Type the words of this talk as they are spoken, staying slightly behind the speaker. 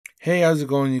Hey, how's it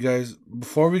going, you guys?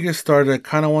 Before we get started, I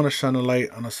kind of want to shine a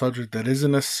light on a subject that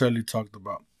isn't necessarily talked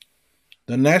about.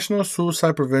 The National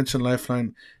Suicide Prevention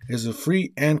Lifeline is a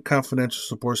free and confidential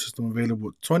support system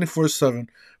available 24/7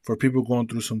 for people going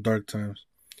through some dark times.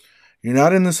 You're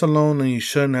not in this alone, and you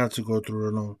shouldn't have to go through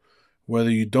it alone. Whether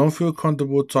you don't feel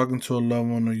comfortable talking to a loved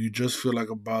one or you just feel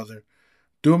like a bother,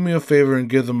 do me a favor and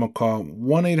give them a call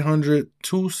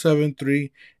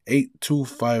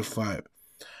 1-800-273-8255.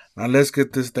 Now let's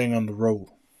get this thing on the road.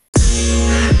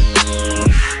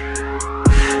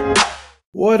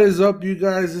 What is up, you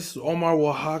guys? This is Omar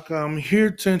Oaxaca. I'm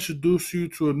here to introduce you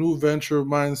to a new venture of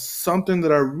mine, something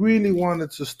that I really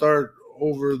wanted to start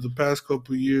over the past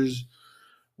couple of years,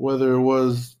 whether it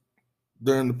was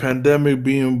during the pandemic,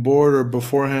 being bored, or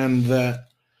beforehand that.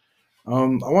 I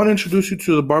want to introduce you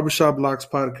to the Barbershop Locks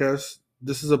podcast.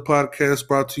 This is a podcast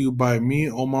brought to you by me,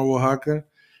 Omar Oaxaca,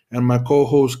 and my co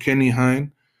host, Kenny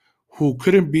Hine, who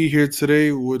couldn't be here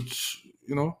today, which,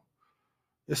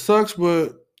 it sucks,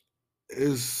 but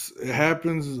it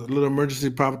happens. A little emergency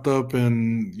popped up,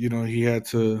 and he had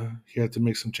to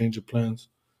make some change of plans.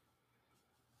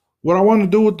 What I want to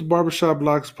do with the Barbershop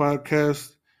Locks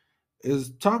podcast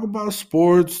is talk about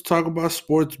sports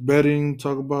betting,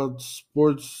 talk about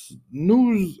sports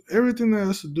news, everything that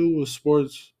has to do with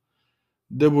sports,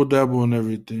 dibble dabble and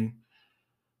everything.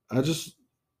 I just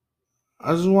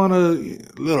I just want to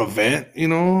little vent,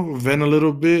 vent a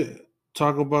little bit,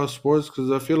 talk about sports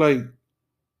because I feel like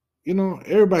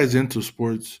everybody's into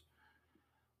sports,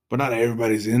 but not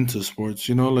everybody's into sports.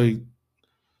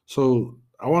 So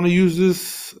I want to use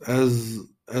this as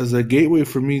a gateway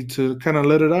for me to kind of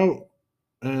let it out.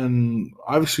 And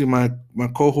obviously, my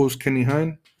co-host Kenny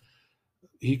Hine,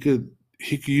 he could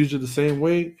use it the same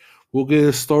way. We'll get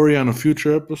a story on a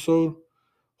future episode.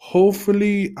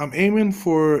 Hopefully, I'm aiming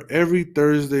for every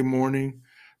Thursday morning.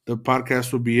 The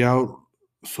podcast will be out,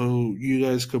 so you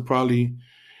guys could probably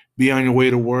be on your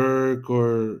way to work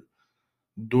or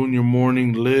doing your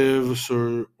morning lives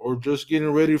or just getting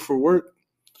ready for work.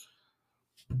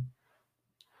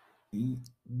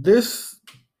 This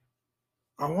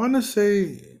I want to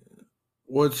say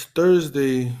what's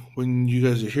Thursday when you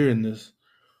guys are hearing this,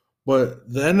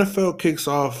 but the NFL kicks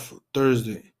off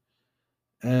Thursday,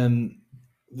 and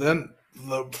then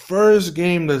the first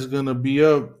game that's gonna be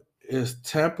up is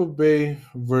Tampa Bay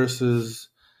versus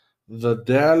the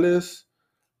Dallas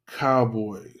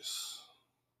Cowboys,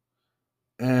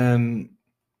 and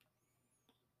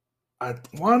I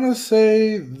want to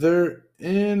say they're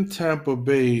in Tampa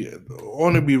Bay.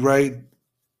 Want to be right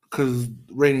because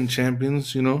reigning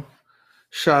champions,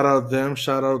 Shout out them.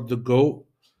 Shout out the GOAT.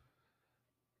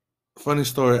 Funny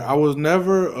story. I was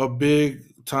never a big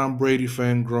Tom Brady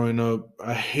fan growing up.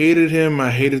 I hated him. I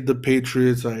hated the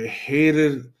Patriots. I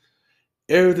hated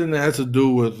everything that had to do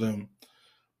with them.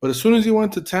 But as soon as he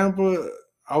went to Tampa,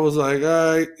 I was like,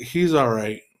 he's all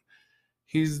right.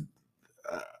 He's.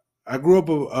 I grew up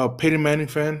a Peyton Manning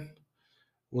fan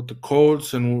with the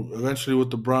Colts and eventually with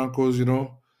the Broncos,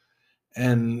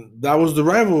 and that was the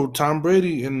rival, Tom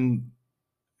Brady, and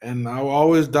I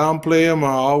always downplay him.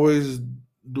 I always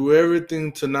do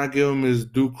everything to not give him his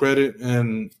due credit.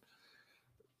 And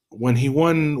when he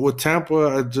won with Tampa,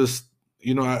 I just,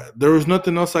 there was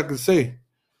nothing else I could say.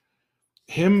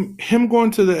 Him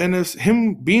going to the NFC,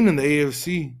 him being in the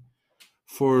AFC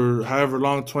for however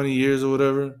long, 20 years or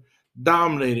whatever,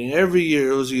 dominating every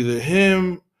year. It was either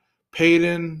him,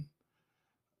 Peyton,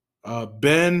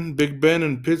 Big Ben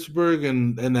in Pittsburgh,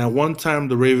 and at one time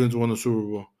the Ravens won the Super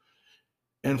Bowl.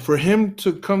 And for him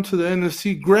to come to the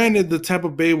NFC, granted, the Tampa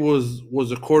Bay was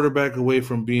a quarterback away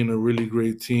from being a really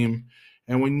great team.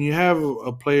 And when you have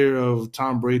a player of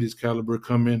Tom Brady's caliber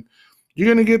come in, you're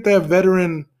gonna get that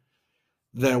veteran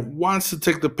that wants to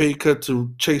take the pay cut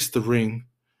to chase the ring.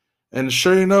 And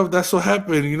sure enough, that's what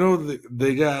happened.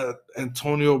 They got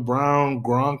Antonio Brown,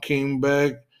 Gronk came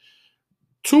back,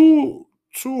 two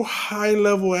high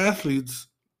level athletes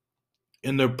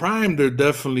in their prime. They're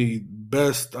definitely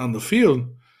best on the field.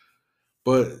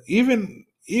 But even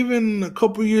a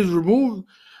couple years removed,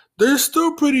 they're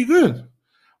still pretty good.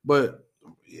 But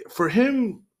for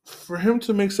him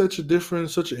to make such a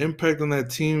difference, such an impact on that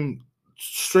team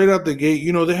straight out the gate,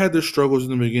 they had their struggles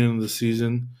in the beginning of the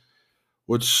season,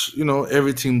 which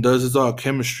every team does. It's all a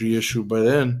chemistry issue by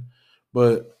then.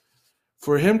 But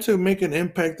for him to make an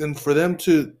impact and for them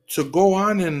to go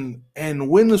on and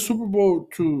win the Super Bowl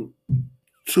to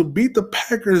beat the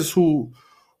Packers who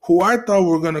I thought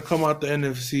were going to come out the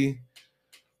NFC,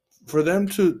 for them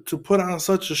to put on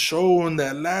such a show in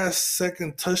that last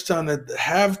second touchdown at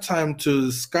halftime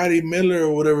to Scotty Miller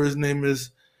or whatever his name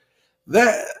is,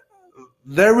 that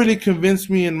that really convinced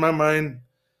me in my mind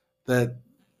that,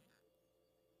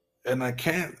 and I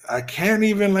can't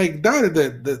even like doubt it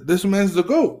that this man's the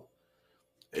GOAT.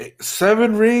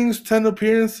 7 rings, 10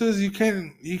 appearances. You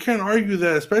can't argue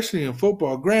that, especially in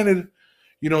football. Granted,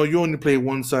 you only play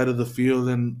one side of the field,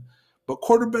 but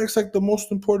quarterback's like the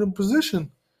most important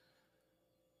position.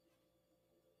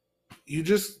 You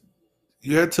just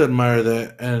you had to admire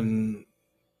that, and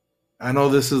I know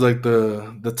this is like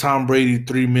the Tom Brady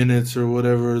 3 minutes or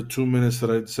whatever, 2 minutes that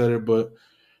I said it, but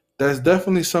that's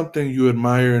definitely something you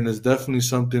admire, and it's definitely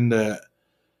something that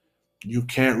you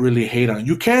can't really hate on.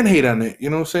 You can hate on it, you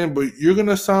know what I'm saying? But you're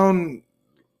gonna sound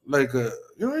like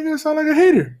you're gonna sound like a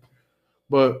hater.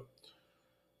 But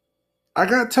I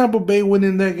got Tampa Bay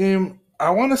winning that game. I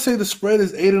want to say the spread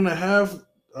is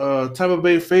 8.5. Tampa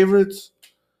Bay favorites.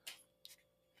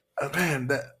 Man,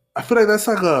 that I feel like that's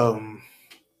like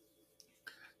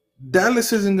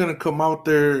Dallas isn't gonna come out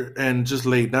there and just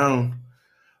lay down,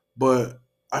 but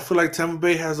I feel like Tampa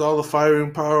Bay has all the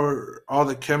firing power, all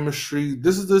the chemistry.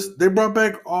 This they brought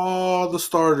back all the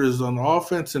starters on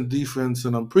offense and defense,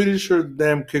 and I'm pretty sure the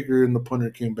damn kicker and the punter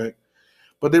came back.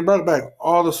 But they brought back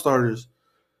all the starters.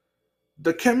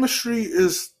 The chemistry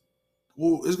is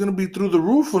going to be through the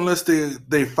roof unless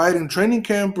they fight in training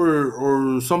camp,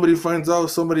 or somebody finds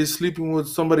out somebody's sleeping with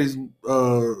somebody's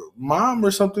mom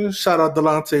or something. Shout out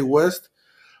Delonte West.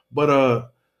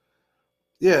 But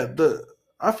yeah, the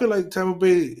I feel like Tampa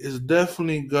Bay is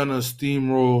definitely gonna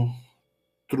steamroll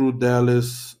through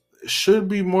Dallas. It should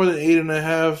be more than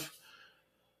 8.5.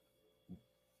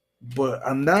 But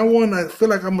on that one, I feel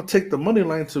like I'm gonna take the money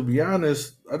line. To be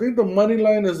honest, I think the money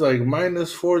line is like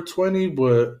 -420,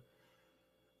 but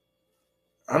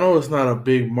I know it's not a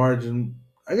big margin.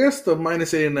 I guess the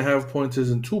 -8.5 points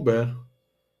isn't too bad.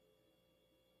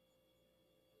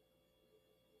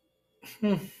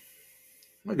 Hmm,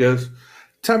 I guess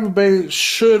Tampa Bay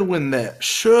should win that.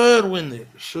 Should win it.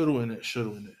 Should win it. Should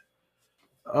win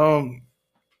it.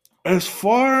 As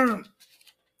far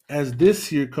as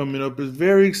this year coming up, it's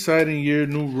very exciting year.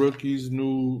 New rookies,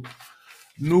 new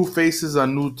faces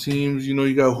on new teams.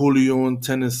 You got Julio in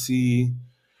Tennessee.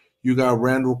 You got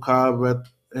Randall Cobb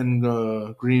in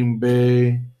Green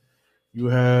Bay. You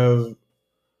have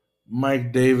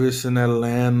Mike Davis in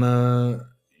Atlanta.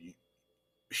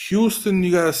 Houston,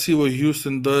 you gotta see what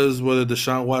Houston does, whether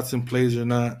Deshaun Watson plays or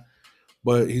not.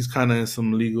 But he's kind of in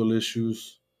some legal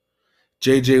issues.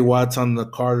 J.J. Watts on the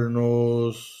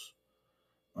Cardinals.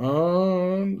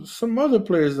 Some other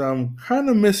players that I'm kind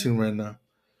of missing right now.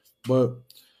 But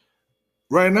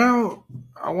right now,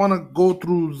 I want to go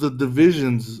through the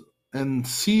divisions and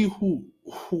see who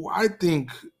I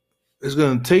think is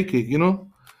gonna take it.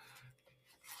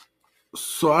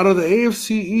 So out of the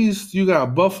AFC East, you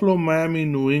got Buffalo, Miami,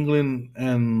 New England,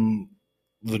 and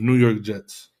the New York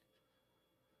Jets.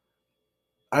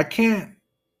 I can't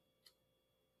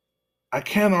I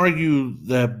can't argue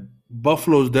that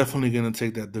Buffalo is definitely going to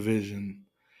take that division.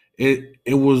 It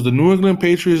was the New England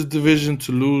Patriots division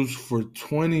to lose for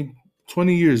 20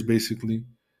 years basically,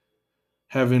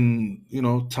 having,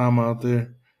 Tom out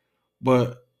there.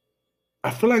 But I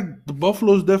feel like the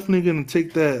Buffalo is definitely going to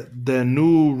take that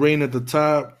new reign at the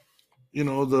top.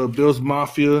 The Bills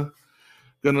Mafia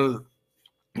going to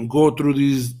go through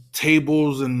these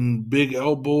tables and big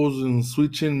elbows and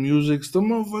sweet chin music. The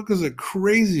motherfuckers are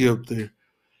crazy up there.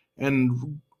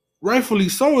 And rightfully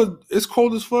so. It's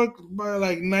cold as fuck by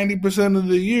like 90% of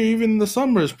the year. Even in the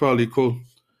summer, it's probably cold.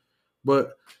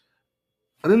 But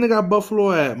I think they got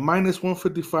Buffalo at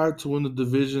 -155 to win the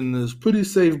division. It's a pretty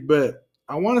safe bet.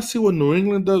 I want to see what New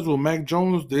England does with Mac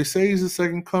Jones. They say he's the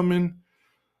second coming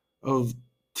of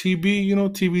TB,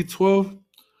 TB12.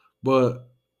 But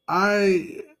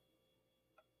I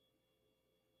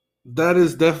that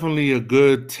is definitely a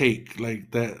good take. Like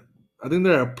that, I think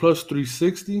they're at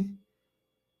 +360,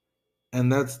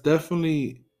 and that's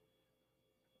definitely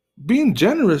being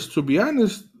generous. To be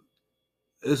honest,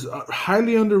 is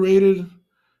highly underrated.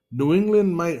 New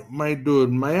England might do it.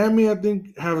 Miami, I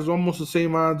think, has almost the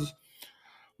same odds,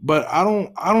 but I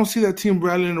don't see that team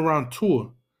rallying around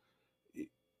Tua.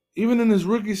 Even in his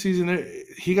rookie season,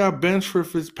 he got benched for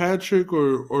Fitzpatrick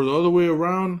or the other way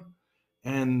around,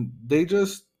 and they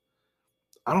just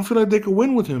I don't feel like they could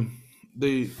win with him.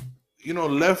 They,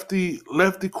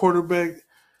 lefty quarterback.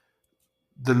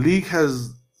 The league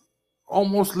has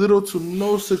almost little to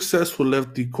no success with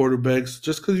lefty quarterbacks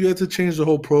just because you had to change the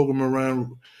whole program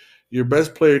around. Your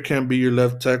best player can't be your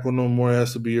left tackle no more. It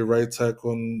has to be your right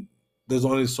tackle. And there's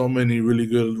only so many really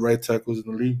good right tackles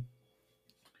in the league.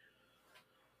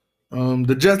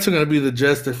 The Jets are going to be the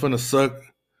Jets. They're going to suck.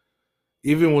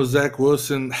 Even with Zach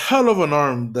Wilson, hell of an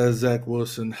arm. That Zach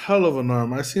Wilson, hell of an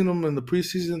arm. I seen him in the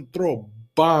preseason throw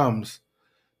bombs,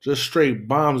 just straight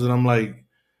bombs, and I'm like,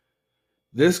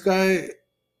 this guy,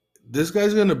 this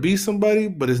guy's gonna be somebody,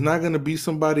 but it's not gonna be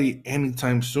somebody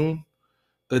anytime soon.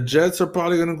 The Jets are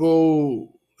probably gonna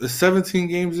go. The 17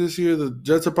 games this year. The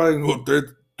Jets are probably gonna go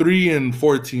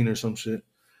 3-14 or some shit.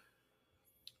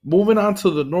 Moving on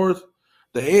to the North,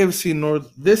 the AFC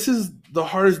North. This is the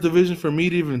hardest division for me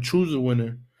to even choose a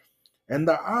winner, and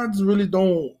the odds really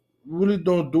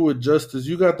don't do it justice.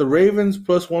 You got the Ravens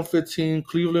plus 115,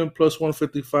 Cleveland plus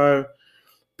 155,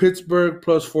 Pittsburgh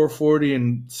plus 440,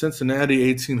 and Cincinnati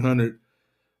 1800.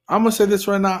 I'm gonna say this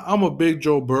right now. I'm a big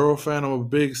Joe Burrow fan. I'm a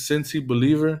big Cincy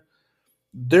believer.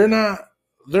 They're not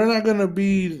they're not gonna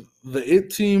be the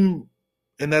it team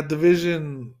in that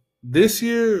division this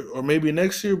year or maybe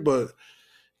next year, but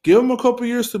give them a couple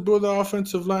years to build the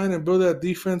offensive line and build that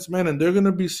defense, man, and they're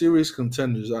gonna be serious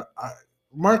contenders. I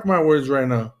mark my words right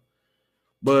now.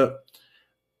 But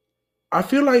I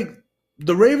feel like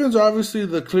the Ravens are obviously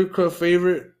the clear cut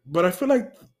favorite, but I feel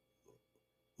like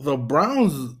the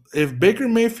Browns, if Baker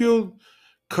Mayfield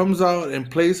comes out and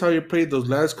plays how he played those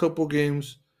last couple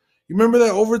games, you remember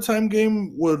that overtime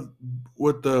game with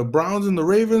the Browns and the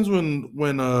Ravens when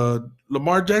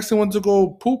Lamar Jackson went to go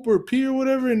poop or pee or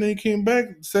whatever, and then he came back,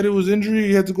 said it was injury,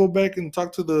 he had to go back and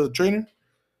talk to the trainer.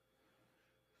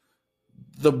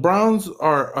 The Browns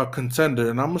are a contender,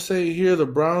 and I'm gonna say here the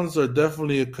Browns are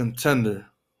definitely a contender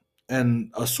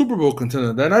and a Super Bowl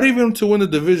contender. They're not even to win the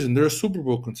division; they're a Super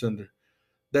Bowl contender.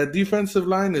 That defensive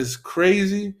line is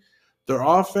crazy. Their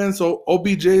offense,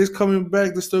 OBJ is coming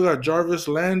back. They still got Jarvis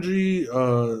Landry,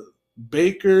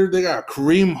 Baker. They got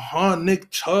Kareem Hunt, Nick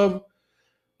Chubb.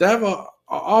 They have a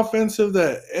offensive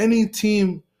that any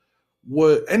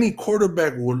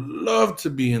quarterback would love to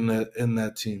be in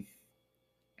that team.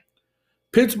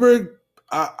 Pittsburgh,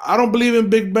 I don't believe in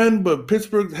Big Ben, but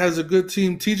Pittsburgh has a good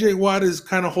team. TJ Watt is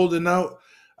kind of holding out.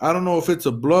 I don't know if it's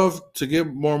a bluff to get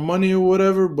more money or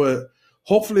whatever, but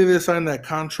hopefully they sign that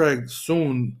contract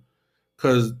soon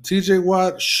because TJ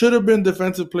Watt should have been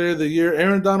Defensive Player of the Year.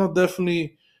 Aaron Donald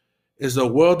definitely is a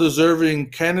well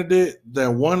deserving candidate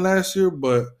that won last year,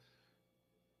 but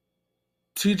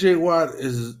TJ Watt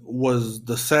was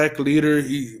the sack leader.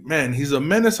 He's a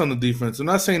menace on the defense. I'm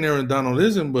not saying Aaron Donald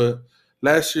isn't, but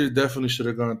last year definitely should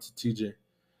have gone to TJ.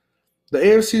 The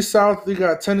AFC South, they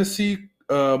got Tennessee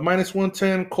minus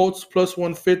 110, Colts plus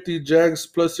 150, Jags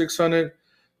plus 600,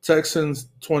 Texans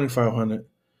 2,500.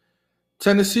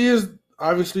 Tennessee is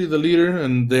obviously the leader,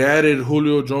 and they added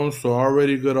Julio Jones, so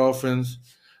already good offense.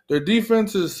 Their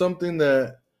defense is something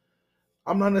that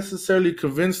I'm not necessarily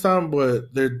convinced on,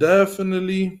 but they're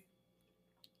definitely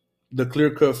the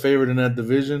clear cut favorite in that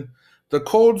division. The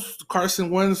Colts, Carson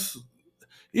Wentz,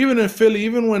 even in Philly,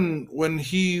 even when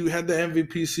he had the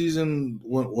MVP season,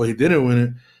 well, he didn't win it,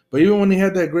 but even when he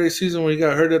had that great season when he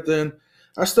got hurt at the end,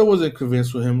 I still wasn't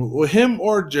convinced with him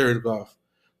or Jared Goff.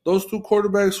 Those two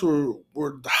quarterbacks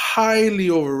were highly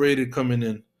overrated coming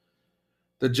in.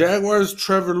 The Jaguars,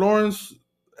 Trevor Lawrence,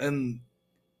 and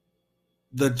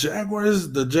the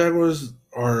Jaguars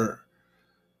are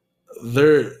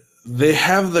they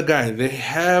have the guy, they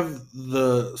have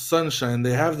the sunshine,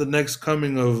 they have the next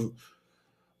coming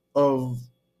of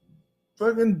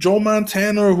fucking Joe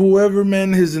Montana or whoever,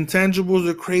 man. His intangibles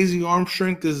are crazy. Arm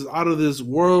strength is out of this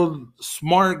world.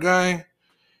 Smart guy.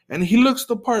 And he looks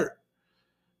the part.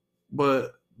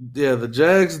 But yeah, the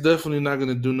Jags definitely not going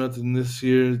to do nothing this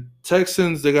year.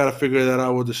 Texans, they got to figure that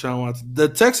out with Deshaun Watson. The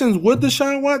Texans with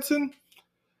Deshaun Watson,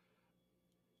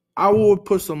 I would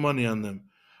put some money on them.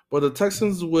 But the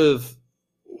Texans with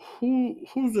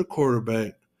who's the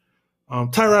quarterback?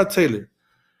 Tyrod Taylor.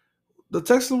 The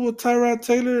Texans with Tyrod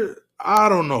Taylor, I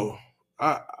don't know.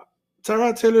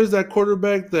 Tyrod Taylor is that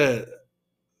quarterback that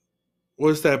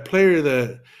was that player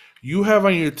that you have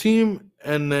on your team,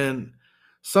 and then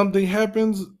something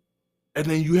happens, and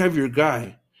then you have your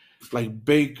guy like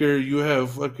Baker. You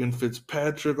have fucking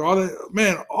Fitzpatrick. All that,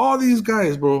 man. All these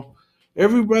guys, bro.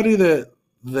 Everybody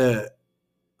that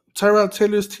Tyrod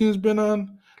Taylor's team's been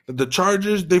on. The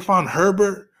Chargers, they found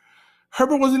Herbert.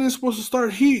 Herbert wasn't even supposed to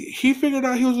start. He figured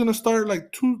out he was gonna start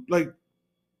like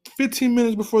 15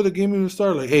 minutes before the game even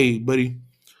started. Like, hey, buddy,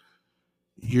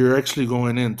 you're actually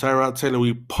going in. Tyrod Taylor,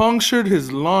 we punctured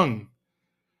his lung.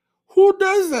 Who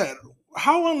does that?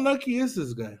 How unlucky is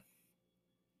this guy?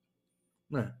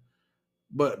 Man.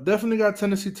 But definitely got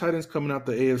Tennessee Titans coming out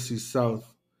the AFC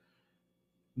South.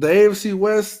 The AFC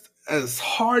West, as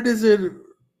hard as it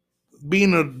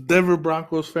being a Denver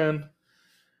Broncos fan,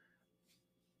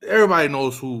 everybody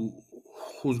knows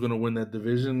who's gonna win that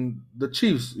division. The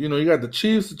Chiefs. You got the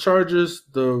Chiefs, the Chargers,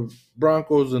 the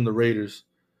Broncos, and the Raiders.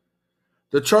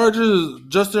 The Chargers,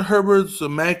 Justin Herbert's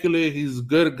immaculate. He's a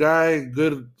good guy,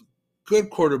 good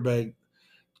quarterback.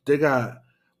 They got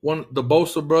the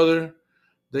Bosa brother.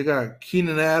 They got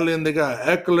Keenan Allen. They got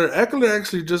Eckler. Eckler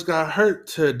actually just got hurt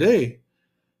today.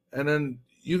 And then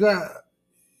you got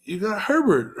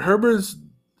Herbert. Herbert's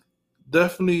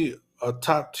definitely a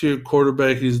top tier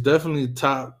quarterback. He's definitely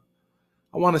top.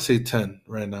 I want to say 10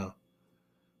 right now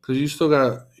because you still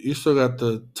got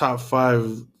the top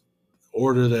 5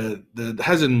 order that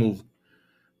hasn't moved,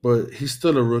 but he's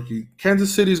still a rookie.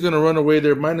 Kansas City's gonna run away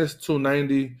there minus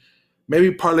 290.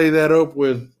 Maybe parlay that up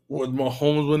with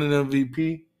Mahomes winning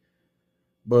MVP.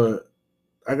 But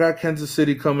I got Kansas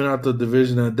City coming out the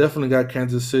division. I definitely got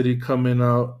Kansas City coming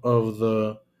out of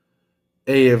the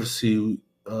AFC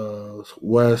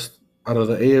West, out of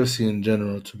the AFC in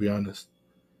general, to be honest.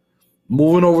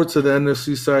 Moving over to the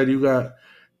NFC side,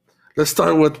 let's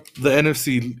start with the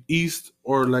NFC East,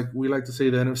 or like we like to say,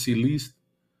 the NFC least.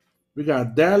 We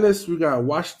got Dallas, we got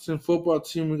Washington football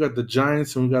team, we got the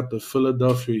Giants, and we got the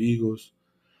Philadelphia Eagles.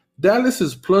 Dallas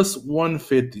is plus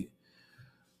 150.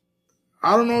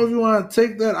 I don't know if you want to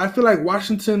take that. I feel like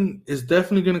Washington is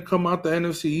definitely going to come out the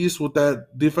NFC East with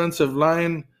that defensive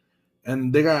line,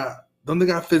 and they got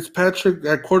Fitzpatrick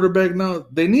at quarterback now.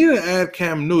 They need to add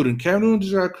Cam Newton. Cam Newton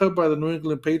just got cut by the New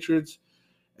England Patriots,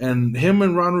 and him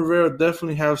and Ron Rivera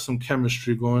definitely have some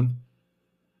chemistry going.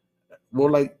 Well,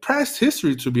 like past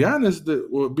history, to be honest,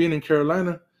 being in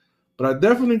Carolina. But I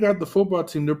definitely got the football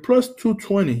team. They're plus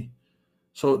 220.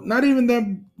 So not even that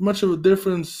much of a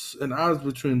difference in odds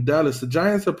between Dallas. The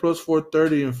Giants are plus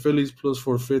 430 and Philly's plus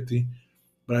 450.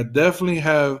 But I definitely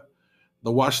have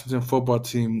the Washington football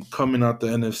team coming out the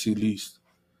NFC least.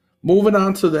 Moving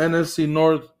on to the NFC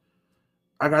North,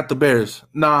 I got the Bears.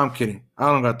 Nah, I'm kidding. I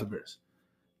don't got the Bears.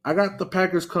 I got the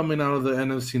Packers coming out of the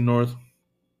NFC North.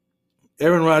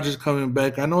 Aaron Rodgers coming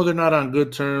back. I know they're not on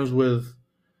good terms with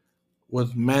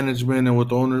management and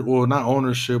with owner, well, not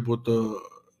ownership, with the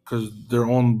because they're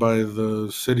owned by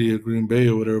the city of Green Bay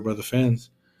or whatever, by the fans.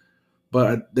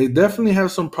 But they definitely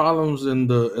have some problems in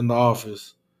the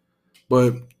office.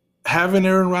 But having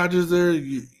Aaron Rodgers there,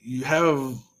 you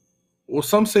have, well,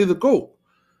 some say the GOAT,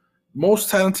 most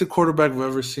talented quarterback I've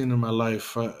ever seen in my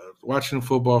life. Watching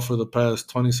football for the past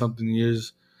 20 something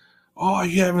years. Oh,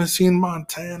 you haven't seen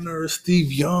Montana or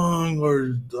Steve Young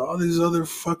or all these other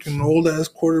fucking old ass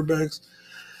quarterbacks.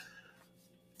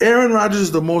 Aaron Rodgers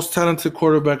is the most talented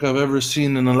quarterback I've ever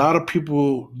seen, and a lot of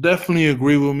people definitely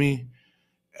agree with me.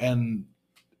 And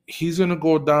he's gonna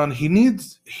go down. He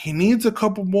needs a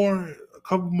couple more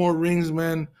rings,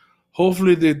 man.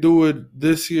 Hopefully they do it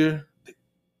this year.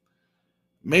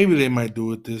 Maybe they might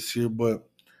do it this year, but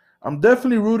I'm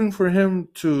definitely rooting for him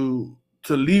to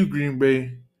leave Green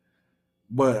Bay.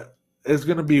 But it's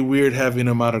gonna be weird having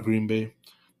him out of Green Bay.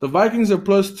 The Vikings are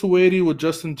plus 280 with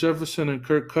Justin Jefferson and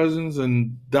Kirk Cousins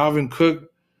and Dalvin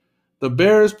Cook. The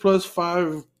Bears plus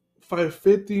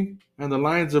 550 and the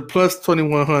Lions are plus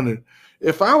 2100.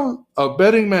 If I was a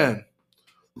betting man,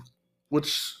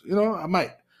 which I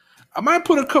might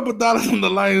put a couple dollars on the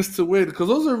Lions to win because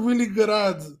those are really good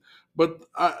odds. But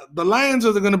the Lions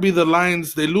are going to be the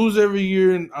Lions. They lose every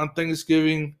year on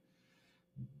Thanksgiving.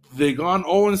 They gone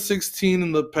 0-16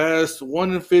 in the past,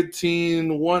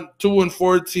 1-15,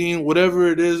 2-14, whatever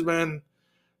it is, man.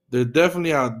 They're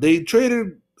definitely out. They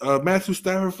traded Matthew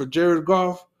Stafford for Jared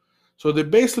Goff, so they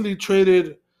basically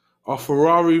traded a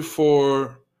Ferrari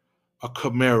for a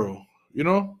Camaro. You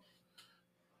know,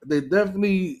 they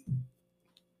definitely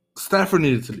Stafford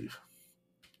needed to leave.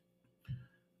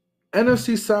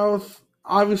 NFC South,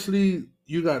 obviously,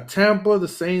 you got Tampa, the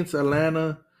Saints,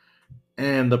 Atlanta,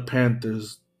 and the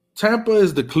Panthers. Tampa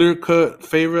is the clear cut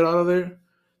favorite out of there.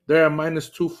 They're at minus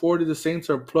 240. The Saints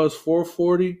are plus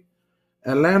 440.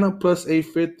 Atlanta plus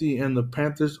 850. And the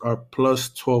Panthers are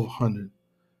plus 1200.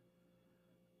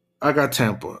 I got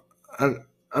Tampa.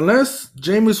 Unless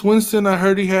Jameis Winston, I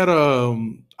heard he had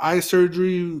eye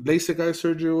surgery, LASIK eye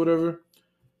surgery or whatever.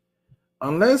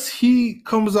 Unless he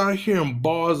comes out here and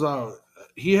balls out,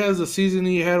 he has a season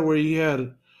he had where he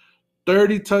had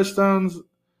 30 touchdowns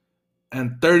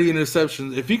and 30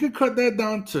 interceptions. If he could cut that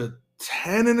down to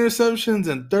 10 interceptions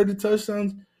and 30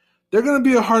 touchdowns, they're going to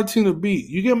be a hard team to beat.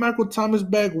 You get Michael Thomas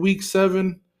back week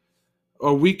 7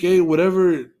 or week 8,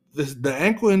 whatever, the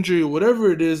ankle injury,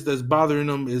 whatever it is that's bothering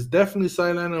him is definitely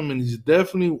sidelining him, and he's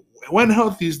definitely, when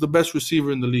healthy, he's the best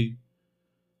receiver in the league.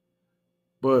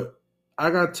 But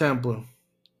I got Tampa.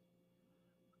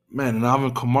 Man, and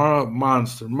Alvin Kamara,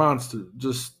 monster.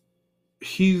 Just,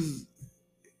 he's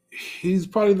he's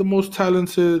probably the most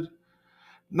talented.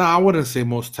 Nah, I wouldn't say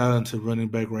most talented running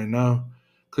back right now,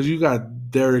 because you got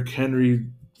Derrick Henry,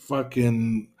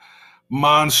 fucking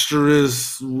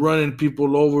monstrous, running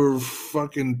people over,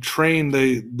 fucking train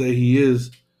that he is.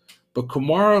 But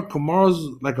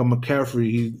Kamara's like a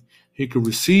McCaffrey. He could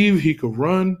receive, he could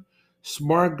run,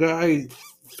 smart guy,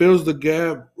 fills the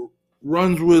gap,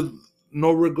 runs with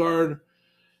no regard,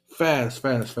 fast,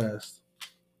 fast, fast.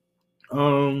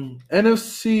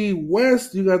 NFC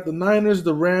West, you got the Niners,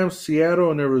 the Rams,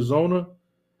 Seattle, and Arizona.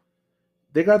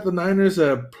 They got the Niners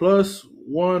at plus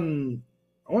one.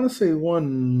 I want to say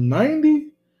 190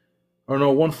 or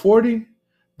no 140.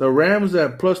 The Rams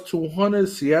at plus 200,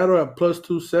 Seattle at plus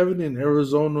 270, and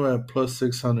Arizona at plus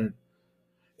 600.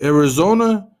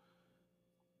 Arizona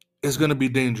is going to be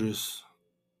dangerous.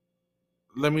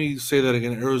 Let me say that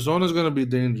again. Arizona is going to be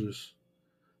dangerous.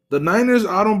 The Niners,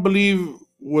 I don't believe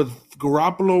with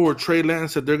Garoppolo or Trey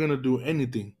Lance that they're going to do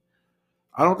anything.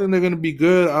 I don't think they're going to be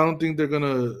good. I don't think they're going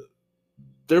to.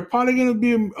 They're probably going to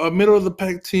be a middle of the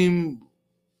pack team,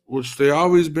 which they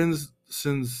always been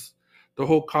since the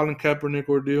whole Colin Kaepernick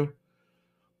ordeal.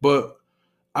 But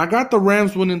I got the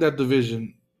Rams winning that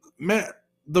division. Man,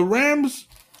 the Rams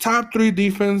top 3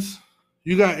 defense.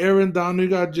 You got Aaron Donald, you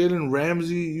got Jalen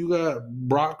Ramsey, you got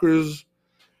Brockers,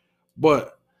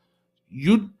 but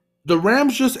the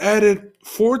Rams just added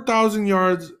 4,000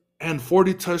 yards and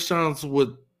 40 touchdowns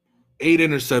with 8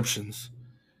 interceptions.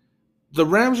 The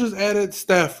Rams just added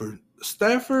Stafford.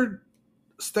 Stafford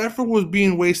was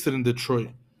being wasted in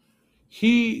Detroit.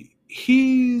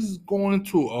 He's going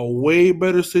to a way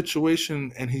better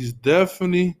situation, and he's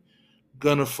definitely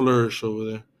gonna flourish over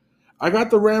there. I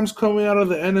got the Rams coming out of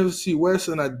the NFC West,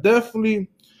 and I definitely,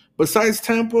 besides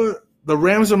Tampa, the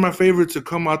Rams are my favorite to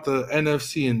come out the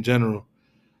NFC in general.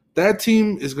 That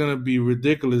team is gonna be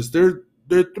ridiculous. They're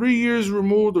 3 years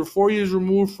removed or 4 years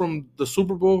removed from the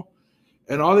Super Bowl,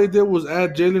 and all they did was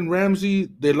add Jalen Ramsey.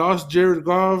 They lost Jared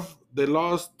Goff. They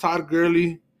lost Todd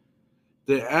Gurley.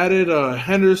 They added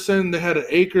Henderson. They had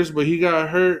Akers, but he got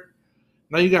hurt.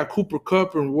 Now you got Cooper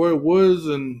Kupp and Roy Woods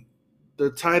and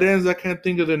the tight ends. I can't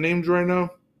think of their names right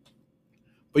now.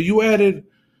 But you added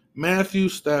Matthew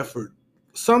Stafford.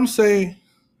 Some say,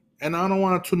 and I don't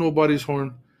want to toot nobody's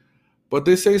horn, but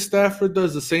they say Stafford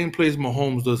does the same plays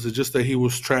Mahomes does. It's just that he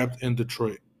was trapped in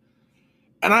Detroit.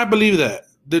 And I believe that.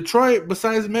 Detroit,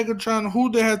 besides Megatron, who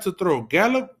they had to throw?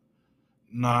 Gallup?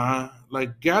 Nah.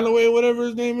 Like Galloway, whatever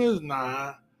his name is?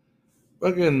 Nah.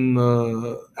 Fucking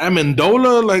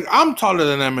Amendola, like I'm taller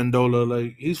than Amendola.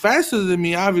 Like he's faster than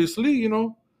me, obviously.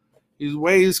 He's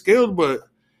way skilled, but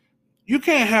you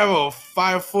can't have a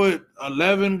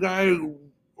 5'11" guy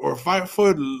or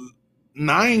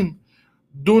 5'9"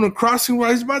 doing a crossing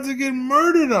route. He's about to get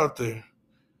murdered out there.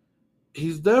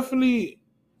 He's definitely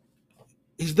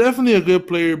a good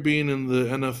player being in the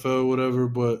NFL, whatever.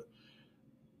 But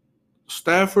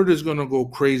Stafford is gonna go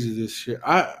crazy this year.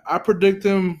 I predict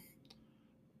him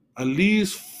at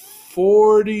least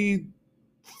 40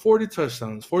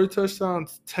 touchdowns,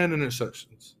 10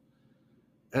 interceptions.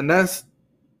 And that's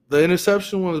the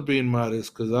interception one is being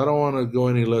modest because I don't want to go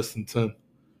any less than 10.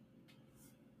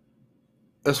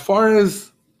 As far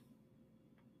as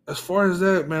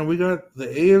that, man, we got the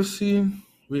AFC.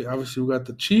 We got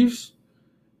the Chiefs,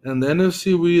 and the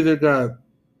NFC. We either got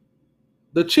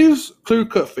the Chiefs clear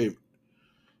cut favorite.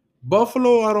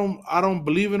 Buffalo, I don't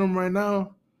believe in them right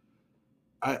now.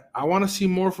 I want to see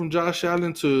more from Josh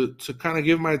Allen to kind of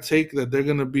give my take that they're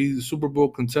gonna be the Super Bowl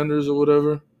contenders or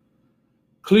whatever.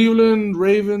 Cleveland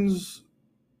Ravens.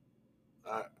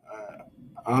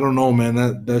 I don't know, man.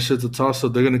 That shit's a toss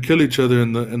up. They're gonna kill each other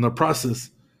in the process.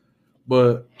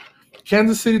 But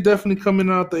Kansas City definitely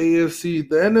coming out the AFC.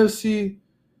 The NFC,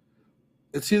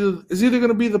 it's either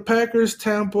gonna be the Packers,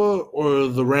 Tampa, or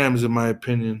the Rams, in my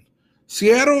opinion.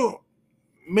 Seattle,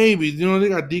 maybe. They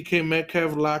got DK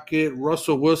Metcalf, Lockett,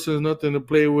 Russell Wilson, nothing to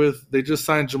play with. They just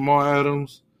signed Jamal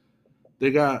Adams. They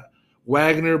got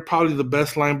Wagner, probably the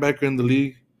best linebacker in the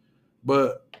league.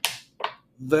 But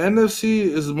the NFC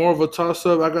is more of a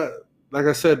toss-up. I got, like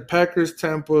I said, Packers,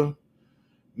 Tampa,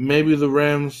 maybe the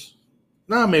Rams.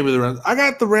 Maybe the Rams. I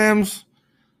got the Rams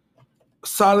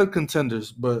solid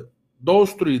contenders, but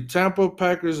those 3, Tampa,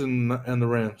 Packers, and the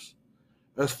Rams.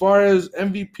 As far as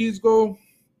MVPs go,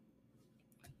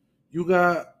 you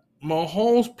got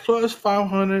Mahomes plus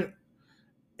 500,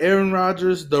 Aaron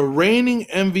Rodgers, the reigning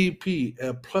MVP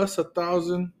at plus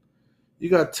 1,000. You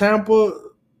got Tampa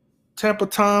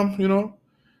Tom,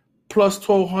 plus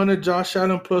 1,200, Josh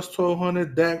Allen plus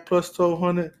 1,200, Dak plus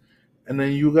 1,200, and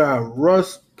then you got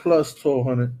Russ plus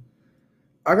 1,200.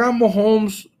 I got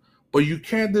Mahomes But you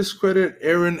can't discredit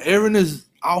Aaron. Aaron is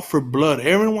out for blood.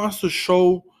 Aaron wants to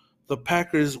show the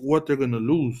Packers what they're gonna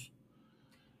lose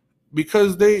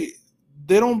because they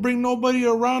don't bring nobody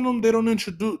around them. They don't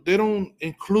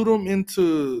include them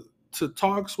into to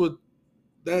talks with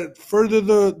that further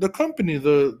the company,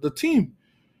 the team.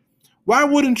 Why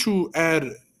wouldn't you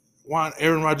want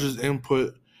Aaron Rodgers'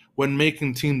 input when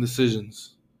making team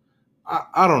decisions?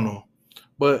 I don't know,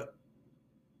 but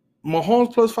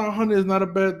Mahomes plus 500 is not a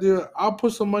bad deal. I'll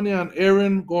put some money on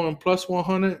Aaron going plus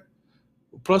 100,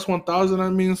 plus 1,000. I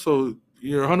mean, so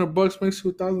your $100 makes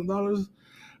you $1,000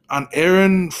 on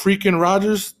Aaron freaking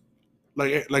Rodgers.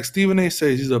 Like Stephen A.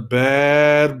 says, he's a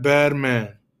bad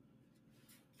man.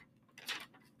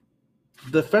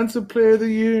 Defensive Player of the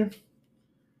Year.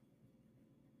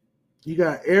 You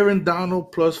got Aaron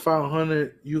Donald plus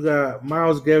 500. You got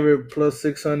Myles Garrett plus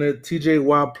 600. TJ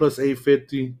Watt plus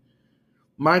 850.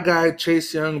 My guy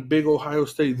Chase Young, big Ohio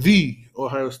State, the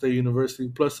Ohio State University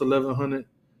plus 1100.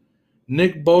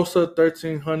 Nick Bosa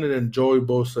 1300 and Joey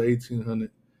Bosa 1800.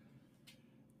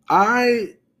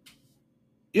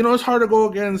 It's hard to go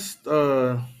against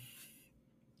Aaron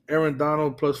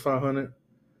Donald plus 500.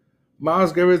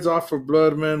 Myles Garrett's off for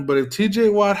blood, man. But if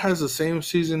TJ Watt has the same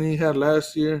season he had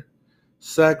last year,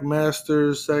 sack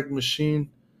master, sack machine,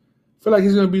 I feel like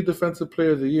he's going to be Defensive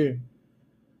Player of the Year.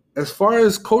 As far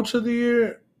as Coach of the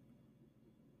Year,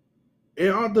 it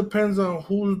all depends on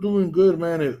who's doing good,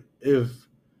 man. If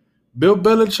Bill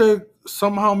Belichick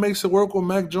somehow makes it work with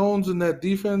Mac Jones in that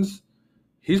defense,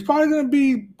 he's probably going to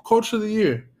be Coach of the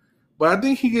Year. But I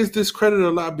think he gets discredited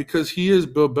a lot because he is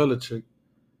Bill Belichick.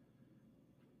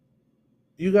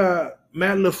 You got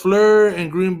Matt LaFleur in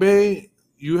Green Bay.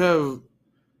 You have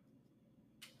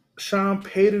Sean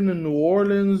Payton in New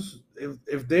Orleans.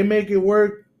 If they make it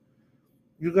work,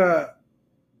 you got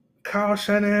Kyle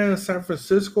Shanahan in San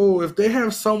Francisco. If they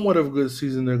have somewhat of a good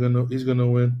season, he's gonna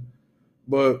win.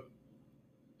 But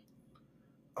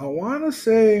I wanna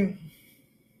say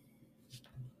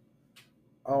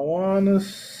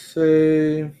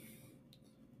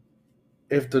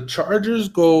if the Chargers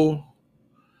go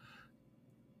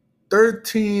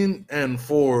 13-4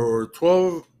 or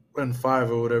 12-5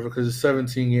 or whatever, because it's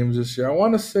 17 games this year, I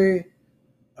want to say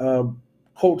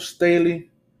Coach Staley.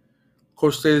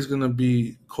 Coach Staley's going to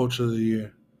be Coach of the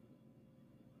Year.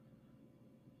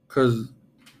 Because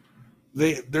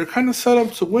they're kind of set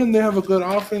up to win. They have a good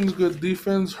offense, good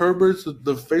defense. Herbert's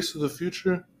the face of the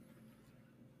future.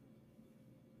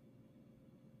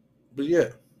 But yeah.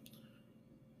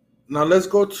 Now let's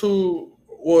go to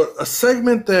a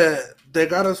segment that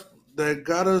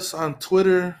got us on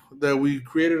Twitter, that we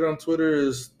created on Twitter,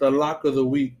 is the lock of the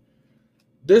week.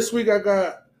 This week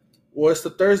it's the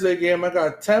Thursday game. I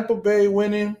got Tampa Bay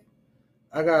winning.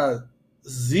 I got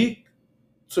Zeke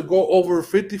to go over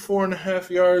 54.5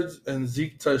 yards and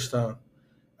Zeke touchdown.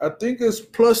 I think it's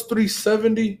plus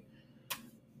 370.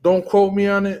 Don't quote me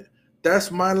on it.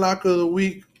 That's my lock of the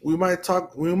week. We might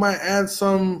add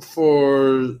some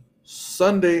for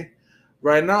Sunday.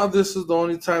 Right now, this is the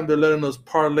only time they're letting us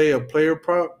parlay a player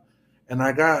prop. And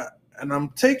I'm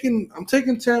taking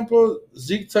Tampa,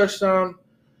 Zeke touchdown,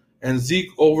 and Zeke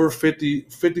over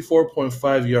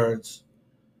 54.5 yards.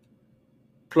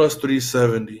 Plus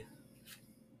 370.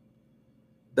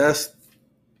 That's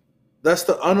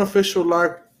the unofficial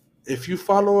lock. If you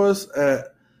follow us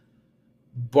at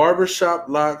Barbershop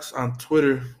Locks on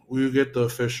Twitter, we will get the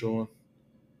official one.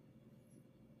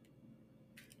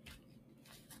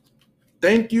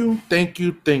 Thank you.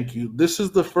 This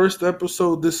is the first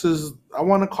episode. I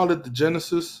want to call it the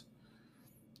Genesis.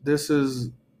 This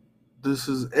is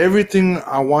everything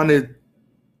I wanted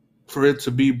for it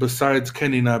to be besides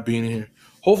Kenny not being here.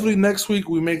 Hopefully next week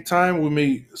we make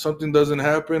time. Something doesn't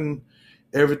happen,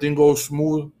 everything goes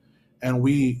smooth, and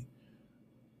we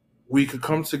could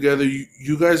come together.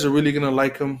 You guys are really gonna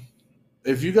like him.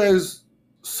 If you guys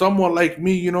somewhat like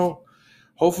me,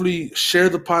 hopefully share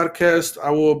the podcast.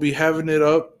 I will be having it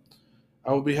up.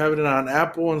 I will be having it on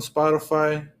Apple and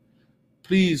Spotify.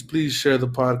 Please share the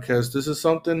podcast. This is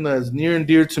something that's near and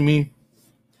dear to me.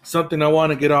 Something I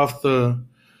want to get off the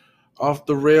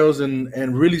rails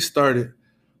and really start it.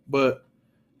 But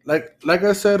like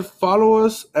I said, follow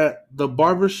us at the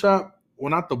Barbershop. Well,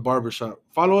 not the Barbershop.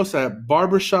 Follow us at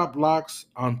Barbershop Locks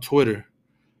on Twitter.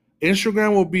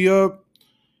 Instagram will be up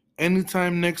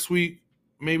anytime next week,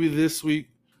 maybe this week.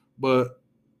 But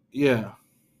yeah.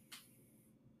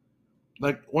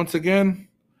 Once again,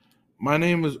 my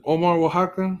name is Omar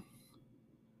Oaxaca,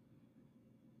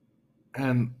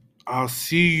 and I'll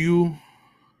see you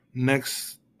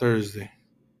next Thursday.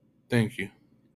 Thank you.